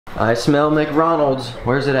I smell McDonald's.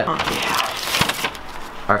 Where's it at? Oh,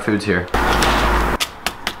 yeah. Our food's here.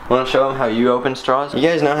 Want to show them how you open straws? You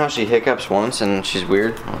guys know how she hiccups once and she's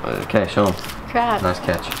weird? Okay, show them. Crap. Nice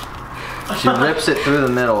catch. She rips it through the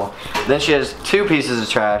middle. Then she has 2 pieces of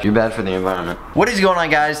trash. You're bad for the environment. What is going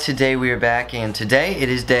on, guys? Today we are back, and today it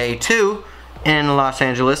is day 2 in Los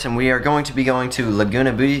Angeles, and we are going to be going to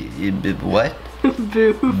Laguna Beach. What?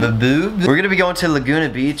 We're gonna be going to Laguna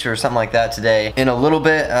Beach or something like that today. In a little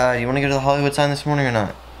bit, you wanna go to the Hollywood sign this morning or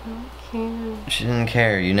not? She didn't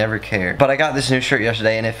care, you never care. But I got this new shirt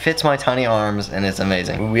yesterday and it fits my tiny arms and it's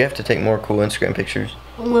amazing. We have to take more cool Instagram pictures.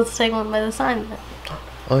 Let's take one by the sign then.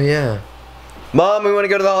 Oh yeah. Mom, we wanna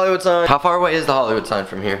go to the Hollywood sign. How far away is the Hollywood sign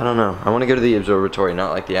from here? I don't know. I wanna go to the observatory,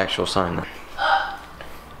 not like the actual sign.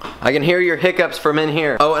 I can hear your hiccups from in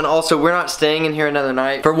here. Oh, and also, we're not staying in here another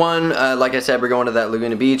night. For one, like I said, we're going to that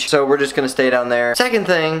Laguna Beach, so we're just gonna stay down there. Second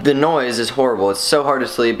thing, the noise is horrible. It's so hard to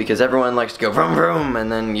sleep because everyone likes to go vroom vroom,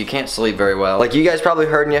 and then you can't sleep very well. Like you guys probably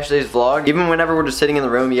heard in yesterday's vlog, even whenever we're just sitting in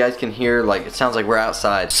the room, you guys can hear, like, it sounds like we're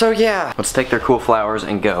outside. So yeah, let's take their cool flowers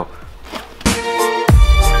and go.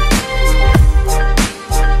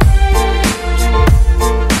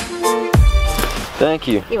 Thank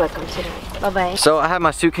you. You're welcome today. Bye-bye. So I have my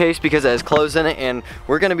suitcase because it has clothes in it, and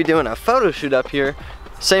we're gonna be doing a photo shoot up here.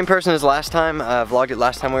 Same person as last time. Vlogged it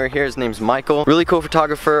last time we were here. His name's Michael. Really cool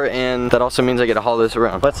photographer, and that also means I get to haul this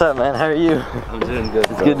around. What's up, man? How are you? I'm doing good.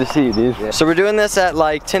 It's good to see you, dude. Yeah. So we're doing this at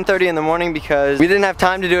like 10:30 in the morning because we didn't have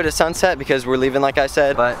time to do it at sunset because we're leaving, like I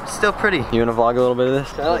said, but it's still pretty. You wanna vlog a little bit of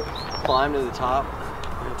this? Can I like climb to the top?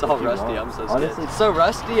 It's all rusty. I'm so scared. Honestly, it's so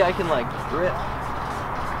rusty I can like grip.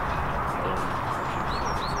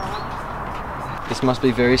 This must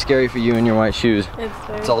be very scary for you in your white shoes.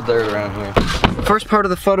 It's all dirt around here. First part of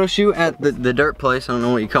the photo shoot at the dirt place, I don't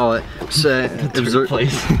know what you call it. Dirt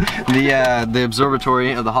place. the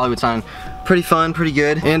observatory of the Hollywood sign. Pretty fun, pretty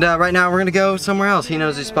good. And right now we're gonna go somewhere else. He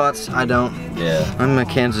knows these spots, I don't. Yeah. I'm a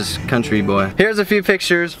Kansas country boy. Here's a few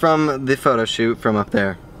pictures from the photo shoot from up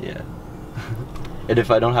there. Yeah. And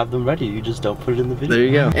if I don't have them ready, you just don't put it in the video. There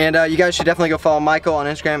you go. And you guys should definitely go follow Michael on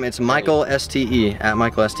Instagram. It's Michael STE, at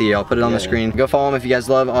Michael STE. I'll put it on the screen. Go follow him if you guys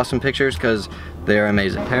love awesome pictures, because they are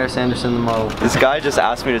amazing. Paris Anderson, the model. This guy just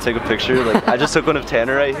asked me to take a picture. Like, I just took one of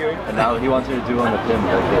Tanner right here, and now he wants me to do one with him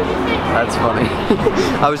right there. That's funny.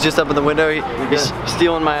 I was just up in the window. He's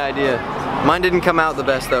stealing my idea. Mine didn't come out the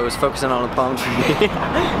best though. It was focusing on a palm tree.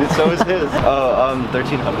 So is his. Oh,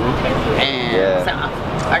 1300. And yeah.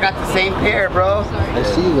 so I got the same pair, bro. I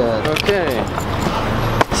see that. Okay.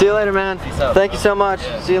 See you later, man. Thank you so much.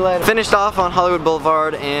 Yeah. See you later. Finished off on Hollywood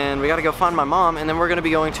Boulevard, and we gotta go find my mom, and then we're gonna be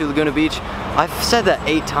going to Laguna Beach. I've said that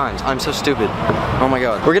 8 times. I'm so stupid. Oh my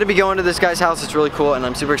god. We're gonna be going to this guy's house. It's really cool, and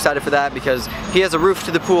I'm super excited for that because he has a roof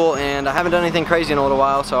to the pool, and I haven't done anything crazy in a little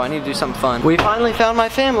while, so I need to do something fun. We finally found my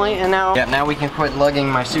family, and now we can quit lugging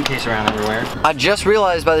my suitcase around everywhere. I just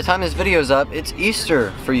realized by the time this video's up, it's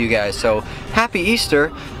Easter for you guys, so happy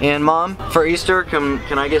Easter. And Mom, for Easter, can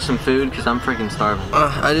I get some food? Because I'm freaking starving.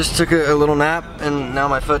 I just took a little nap, and now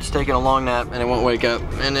my foot's taking a long nap, and it won't wake up,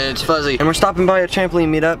 and it's fuzzy. And we're stopping by a trampoline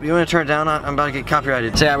meetup. You want to turn it down? I'm about to get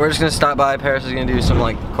copyrighted. So yeah, we're just gonna stop by. Paris is gonna do some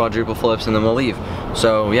like quadruple flips, and then we'll leave.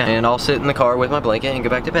 So yeah, and I'll sit in the car with my blanket and go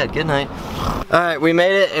back to bed. Good night. All right, we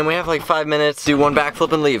made it, and we have like 5 minutes. Do one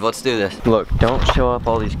backflip and leave. Let's do this. Look, don't show up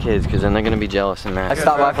all these kids, because then they're gonna be jealous and mad. I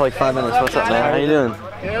stopped by for like 5 minutes. What's up, man? How you doing?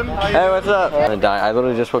 Hey, what's up? I'm gonna die. I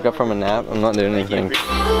literally just woke up from a nap. I'm not doing anything.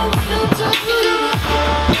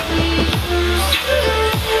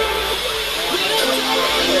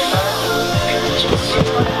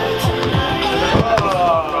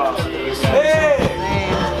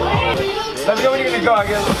 Let's go when you're gonna go, I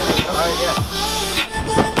guess. Alright, yeah.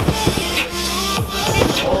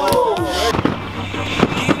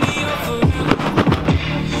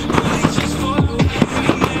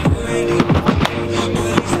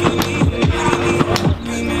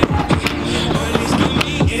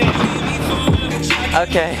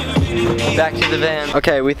 Okay, back to the van.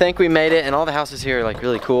 Okay, we think we made it, and all the houses here are like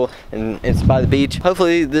really cool, and it's by the beach.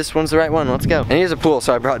 Hopefully this one's the right one. Let's go. And here's a pool,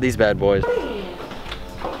 so I brought these bad boys.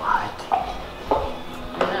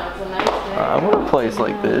 I want a place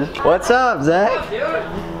like this. What's up, Zach?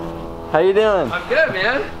 How you doing? I'm good,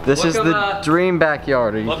 man. This is the dream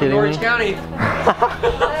backyard. Are you kidding me? Orange County.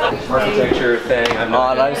 Architecture thing.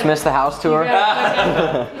 Oh, did I just miss the house tour?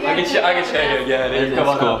 I can show you again. Come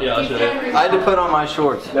on up. Yeah, I'll show you. I had to put on my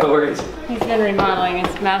shorts. No worries. He's been remodeling.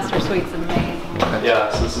 It's master suites and main.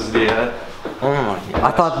 Yeah, so this is the. Oh my god.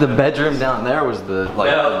 I thought the bedroom down there was the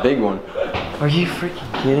the big one. Are you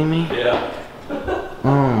freaking kidding me? Yeah.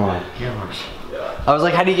 Oh my gosh. Yeah. I was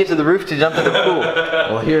like, how do you get to the roof to jump in the pool?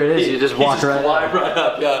 Well, here it is. You just walk right up. Right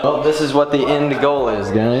up, yeah. Well, this is what the end goal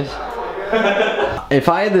is, guys. If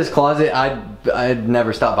I had this closet, I'd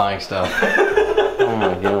never stop buying stuff. Oh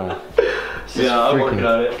my god. Yeah, I'm working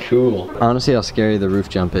on it. Cool. I want to see how scary the roof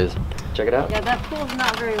jump is. Check it out. Yeah, that pool's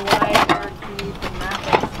not very wide or deep and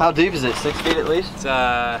that. How deep is it? 6 feet at least? It's,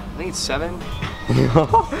 I think it's 7.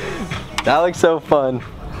 That looks so fun.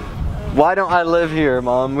 Why don't I live here,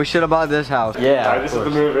 Mom? We should have bought this house. Yeah. Alright, this is the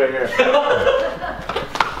move right here.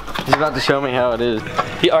 He's about to show me how it is.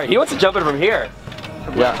 Alright, he wants to jump in from here.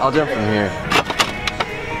 Yeah, I'll jump from here.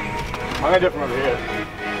 I'm gonna jump from over here.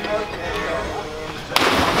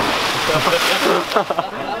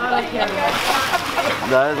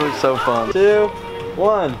 That looks so fun. 2,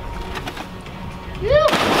 1.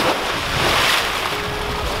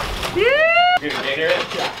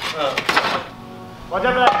 Watch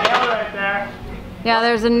out for that nail right there. Yeah,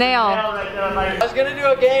 there's a nail. I was gonna do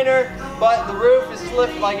a gainer, but the roof is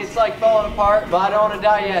slipped, like it's like falling apart. But I don't want to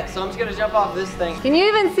die yet, so I'm just gonna jump off this thing. Can you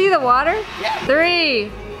even see the water? Yeah.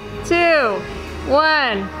 3, 2,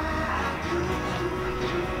 1.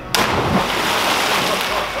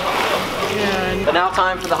 But now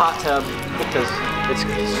time for the hot tub because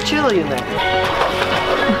it's chilly in there.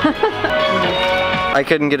 I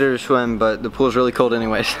couldn't get her to swim, but the pool's really cold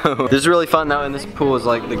anyway, so this is really fun now, and this pool is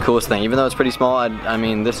like the coolest thing. Even though it's pretty small, I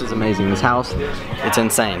mean, this is amazing. This house, it's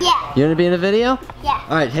insane. Yeah. You wanna be in a video? Yeah.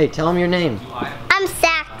 All right, hey, tell him your name. I'm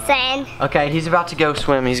Saxon. Okay, he's about to go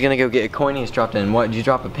swim. He's gonna go get a coin he's dropped in. What, did you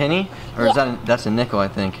drop a penny? Or is that that's a nickel, I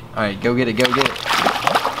think. All right, go get it, go get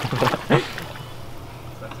it.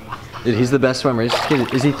 Dude, he's the best swimmer.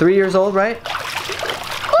 Is he 3 years old, right?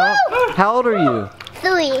 How old are you?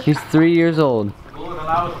 3. He's 3 years old.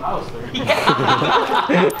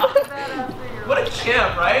 What a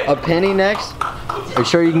champ, right? A penny next? Are you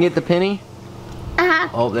sure you can get the penny? Uh-huh.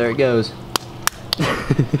 Oh, there it goes.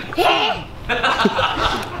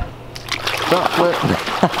 Front flip.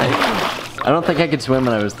 I don't think I could swim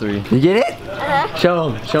when I was 3. You get it?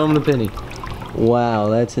 Uh-huh. Show him the penny. Wow,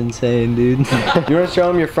 that's insane, dude. You want to show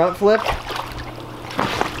him your front flip?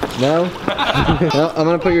 No? No, I'm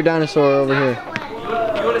gonna put your dinosaur over here.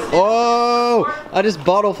 Oh! I just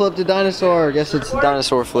bottle flipped a dinosaur. I guess it's a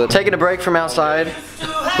dinosaur flip. Taking a break from outside.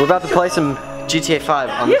 We're about to play some GTA 5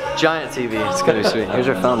 on the giant TV. It's gonna be sweet. Here's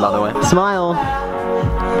your phone, by the way. Smile.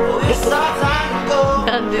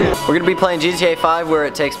 We're gonna be playing GTA 5 where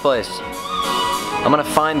it takes place. I'm gonna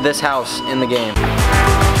find this house in the game.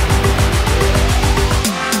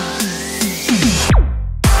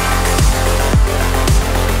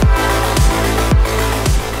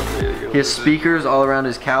 He has speakers all around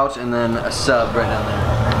his couch and then a sub right down there.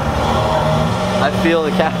 I feel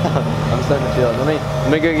the cat. I'm starting to feel it.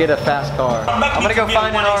 Let me go get a fast car. I'm gonna go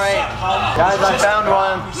find an R8. Guys, I found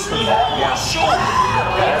one.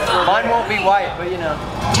 Mine won't be white, but you know.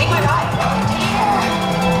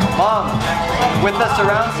 Mom, with the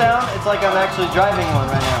surround sound, it's like I'm actually driving one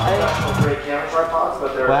right now.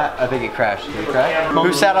 What? I think it crashed. Did it crash?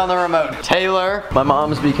 Who sat on the remote? Taylor. My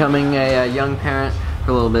mom's becoming a young parent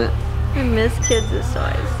for a little bit. I miss kids'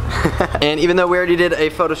 toys. And even though we already did a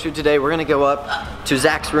photo shoot today, we're gonna go up to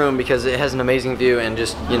Zach's room because it has an amazing view and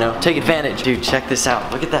just, you know, take advantage. Dude, check this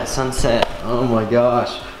out. Look at that sunset. Oh my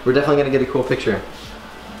gosh. We're definitely gonna get a cool picture.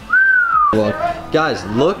 Well, guys,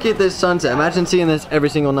 look at this sunset. Imagine seeing this every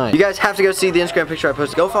single night. You guys have to go see the Instagram picture I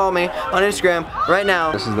posted. Go follow me on Instagram right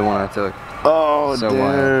now. This is the one I took. Oh, so dude.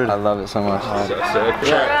 Wild. I love it so much. So sick. For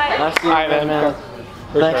sure. Nice to meet you, man.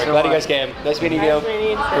 Thanks so Glad you much. guys came. Nice meeting you.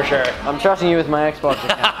 For sure. I'm trusting you with my Xbox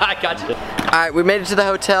account. I got you. Alright, we made it to the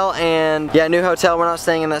hotel, and yeah, new hotel. We're not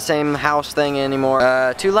staying in that same house thing anymore.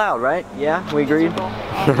 Too loud, right? Yeah, we agreed.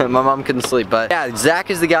 My mom couldn't sleep, but yeah, Zach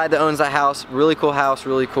is the guy that owns that house. Really cool house,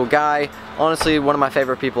 really cool guy. Honestly, one of my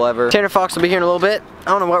favorite people ever. Tanner Fox will be here in a little bit. I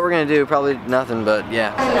don't know what we're gonna do, probably nothing, but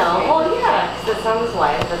yeah. I know. Well, yeah, the sun's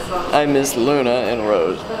white. That's what I miss Luna and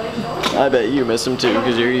Rose. I bet you miss them too,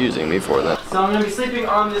 because you're using me for them. So I'm gonna be sleeping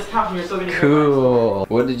on this couch and you're still gonna hear Cool.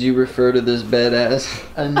 What did you refer to this bed as?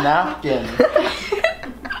 a napkin.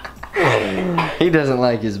 He doesn't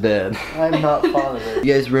like his bed. I'm not fond of it.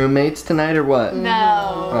 You guys roommates tonight or what? No.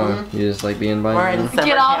 Oh, you just like being by yourself?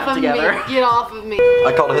 Get off of me. Get off of me.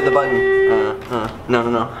 I called to hit the button.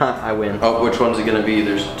 No. I win. Oh, which one's it gonna be?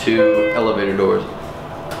 There's 2 elevator doors.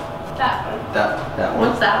 That one. That one.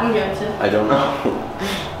 What's that one going to? I don't know.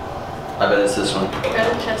 I bet it's this one.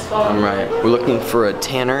 Got a chest wall. I'm right. We're looking for a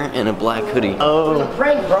tanner and a black hoodie. Oh.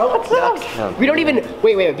 Prank, bro. What's up? We don't even,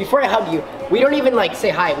 wait, before I hug you, we don't even like say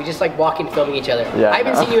hi. We just like walk in filming each other. Yeah. I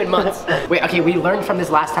haven't seen you in months. Wait, okay, we learned from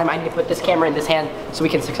this last time. I need to put this camera in this hand so we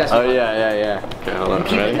can successfully. Oh yeah. Okay, hold on.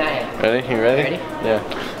 Keep it in that hand. Ready? You ready? Ready?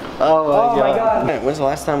 Yeah. Oh my God. When's the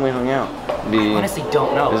last time we hung out? I honestly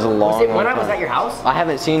don't know. It was a long when I was time. at your house? I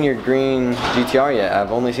haven't seen your green GTR yet.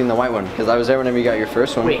 I've only seen the white one because I was there whenever you got your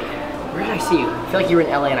first one. Wait, where did I see you? I feel like you were in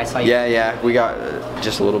LA and I saw you. Yeah. We got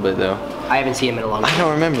just a little bit though. I haven't seen him in a long time. I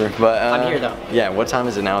don't remember, but I'm here though. Yeah. What time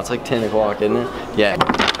is it now? It's like 10 o'clock, isn't it? Yeah.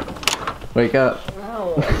 Wake up.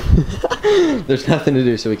 There's nothing to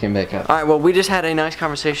do, so we came back up. All right, well, we just had a nice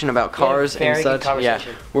conversation about cars and very good such. Yeah,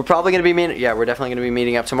 conversation. we're probably gonna be meeting. Yeah, we're definitely gonna be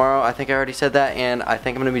meeting up tomorrow. I think I already said that, and I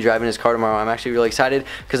think I'm gonna be driving his car tomorrow. I'm actually really excited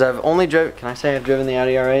because I've only driven. Can I say I've driven the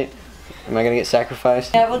Audi R8? Am I gonna get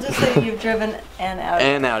sacrificed? Yeah, we'll just say you've driven an Audi.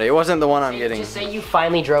 And Audi. It wasn't the one I'm getting. Just say you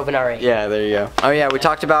finally drove an R8. Yeah, there you go. Oh yeah, we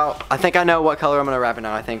talked about. I think I know what color I'm gonna wrap it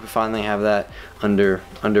now. I think we finally have that under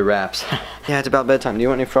wraps. Yeah, it's about bedtime. Do you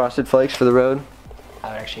want any Frosted Flakes for the road?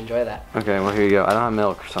 I would actually enjoy that. Okay, well here you go. I don't have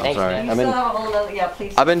milk, so I'm Thanks, sorry. man. You still have a whole other, yeah,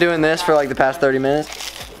 please. I've been doing this for like the past 30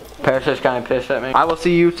 minutes. Paris is kind of pissed at me. I will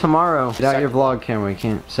see you tomorrow. Get out your vlog camera. You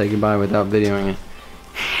can't say goodbye without videoing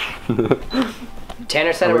it.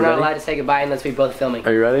 Tanner said Are we're we not ready? allowed to say goodbye unless we both filming.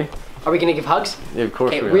 Are you ready? Are we gonna give hugs? Yeah, of course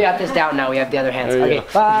Okay, we we are. have this down now. We have the other hands. There you Okay,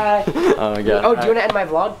 go. bye. Oh my god. Oh, do you wanna end my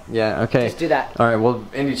vlog? Yeah, okay. Let's do that. Alright, we'll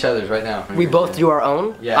end each other's right now. We both do our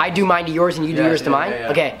own. Yeah. I do mine to yours and you do Yeah, yours to mine. yeah.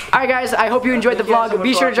 Okay. Alright guys, I hope you enjoyed the vlog.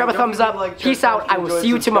 Be sure to drop a thumbs up. Peace out. I will see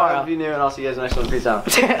you tomorrow. If you knew, and I'll see you guys next one. Peace out.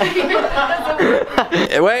 Wait,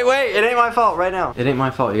 it ain't my fault right now. It ain't my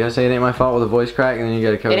fault. You gotta say it ain't my fault with a voice crack and then you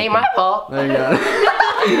gotta cover It ain't my fault. There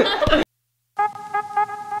you go.